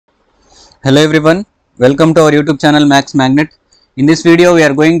Hello everyone, welcome to our YouTube channel Max Magnet. In this video we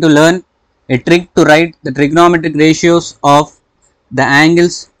are going to learn a trick to write the trigonometric ratios of the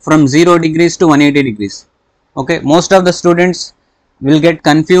angles from 0 degrees to 180 degrees. Okay, most of the students will get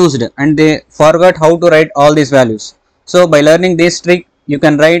confused and they forgot how to write all these values. So by learning this trick you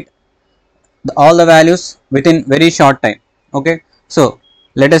can write all the values within very short time. Okay, so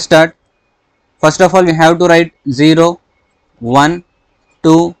let us start. First of all we have to write 0, 1,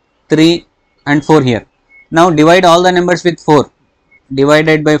 2, 3 and 4 here. Now divide all the numbers with 4.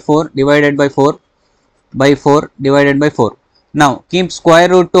 Divided by 4, divided by 4, by 4, divided by 4. Now keep square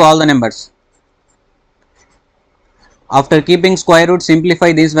root to all the numbers. After keeping square root,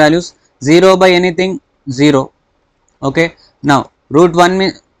 simplify these values. 0 by anything, 0. Okay. Now root 1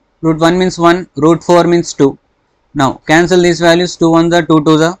 means 1, root 4 means 2. Now cancel these values. 2 1 the 2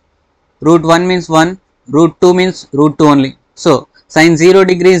 2 the. Root 1 means 1, root 2 means root 2 only. So sin 0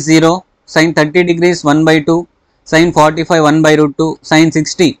 degrees 0, sin 30 degrees 1 by 2, sin 45 1 by root 2, sin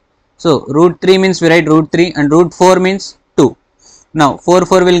 60. So root 3 means we write root 3 and root 4 means 2. Now 4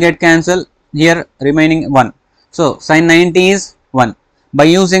 will get cancelled, here remaining 1. So sin 90 is 1. By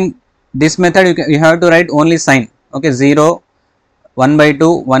using this method you have to write only sin. Okay, 0, 1 by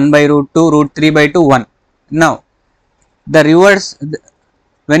 2, 1 by root 2, root 3 by 2, 1. Now the reverse,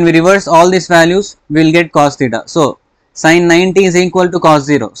 when we reverse all these values we will get cos theta. So sin 90 is equal to cos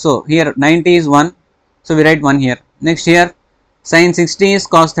 0. So here 90 is 1. So we write 1 here. Next here sin 60 is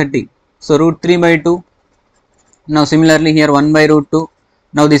cos 30. So root 3 by 2. Now similarly here 1 by root 2.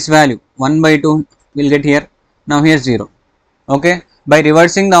 Now this value 1 by 2 will get here. Now here 0. Okay. By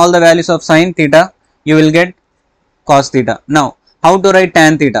reversing all the values of sin theta you will get cos theta. Now how to write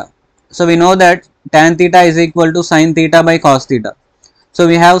tan theta? So we know that tan theta is equal to sin theta by cos theta. So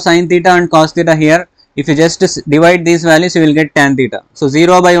we have sin theta and cos theta here. If you just divide these values you will get tan theta. So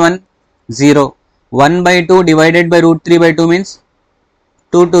 0 by 1, 0. 1 by 2 divided by root 3 by 2 means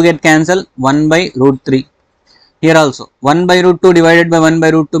 2 get cancelled, 1 by root 3. Here also 1 by root 2 divided by 1 by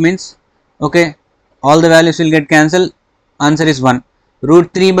root 2 means, okay, all the values will get cancelled, answer is 1.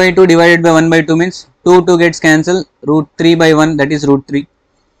 Root 3 by 2 divided by 1 by 2 means 2 gets cancelled, root 3 by 1 that is root 3.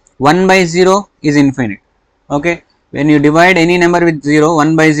 1 by 0 is infinite. Okay. When you divide any number with 0,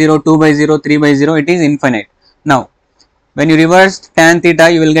 1 by 0, 2 by 0, 3 by 0, it is infinite. Now, when you reverse tan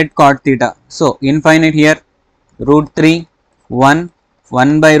theta, you will get cot theta. So, infinite here, root 3, 1,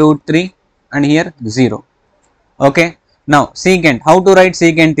 1 by root 3 and here 0. Okay. Now, secant, how to write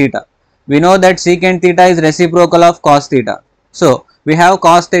secant theta? We know that secant theta is reciprocal of cos theta. So, we have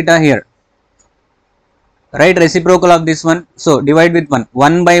cos theta here. Write reciprocal of this one. So, divide with 1.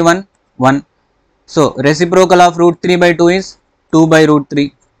 1 by 1, 1. So, reciprocal of root 3 by 2 is 2 by root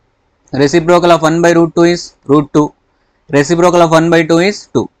 3. Reciprocal of 1 by root 2 is root 2. Reciprocal of 1 by 2 is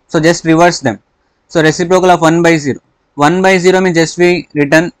 2. So, just reverse them. So, reciprocal of 1 by 0. 1 by 0 means just we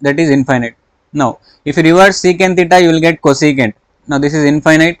written, that is infinite. Now, if you reverse secant theta, you will get cosecant. Now, this is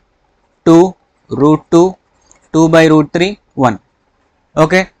infinite. 2 root 2, 2 by root 3, 1.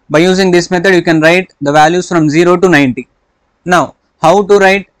 Okay. By using this method, you can write the values from 0 to 90. Now, how to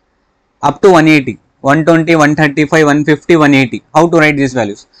write up to 180, 120, 135, 150, 180. How to write these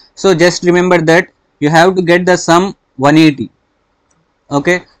values? So just remember that you have to get the sum 180.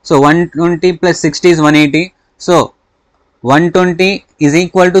 Okay. So 120 plus 60 is 180. So 120 is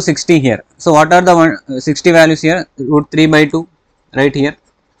equal to 60 here. So what are the 60 values here? Root 3 by 2 right here.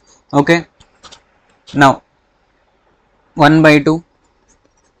 Okay. Now 1 by 2,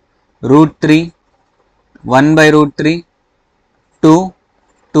 root 3, 1 by root 3, 2,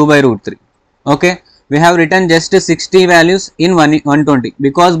 2 by root 3. Okay. We have written just 60 values in 120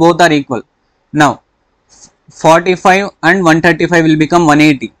 because both are equal. Now 45 and 135 will become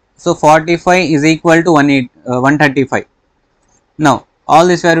 180. So 45 is equal to 135. Now all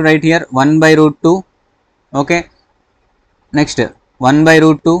this value right here 1 by root 2. Okay. Next 1 by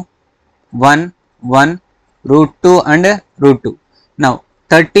root 2, 1, 1, root 2 and root 2. Now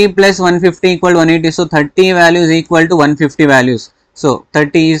 30 plus 150 equal to 180. So 30 values equal to 150 values. So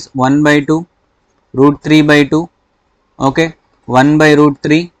 30 is 1 by 2, root 3 by 2, okay, 1 by root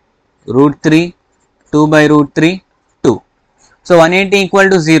 3, root 3, 2 by root 3, 2. So 180 equal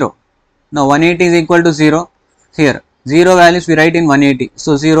to 0. Now 180 is equal to 0. Here 0 values we write in 180.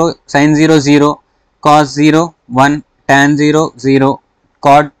 So 0, sin 0, 0, cos 0, 1, tan 0, 0,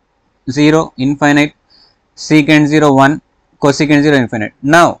 cot 0, infinite, secant 0, 1, cosecant 0, infinite.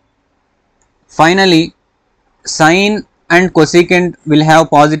 Now finally sin and cosecant will have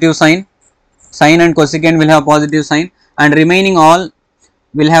positive sign, sin and cosecant will have positive sign and remaining all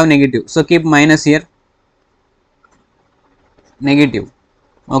will have negative. So keep minus here, negative.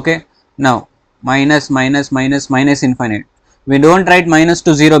 Okay. Now minus minus minus minus infinite. We don't write minus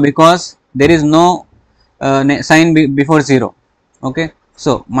to 0 because there is no sign before 0. Okay,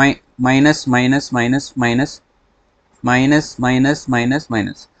 so minus minus minus minus minus minus minus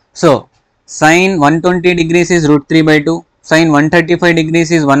minus. So sine 120 degrees is root 3 by 2, sine 135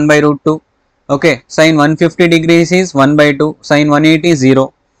 degrees is 1 by root 2. Okay, sine 150 degrees is 1 by 2, sine 180 is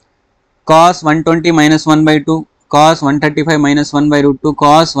 0, cos 120 minus 1 by 2, cos 135 minus 1 by root 2,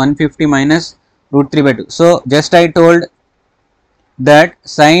 cos 150 minus root 3 by 2. So just I told that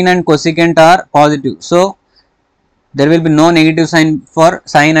sine and cosecant are positive. So there will be no negative sign for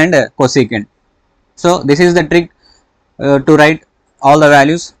sine and cosecant. So this is the trick to write all the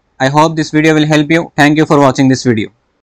values. I hope this video will help you. Thank you for watching this video.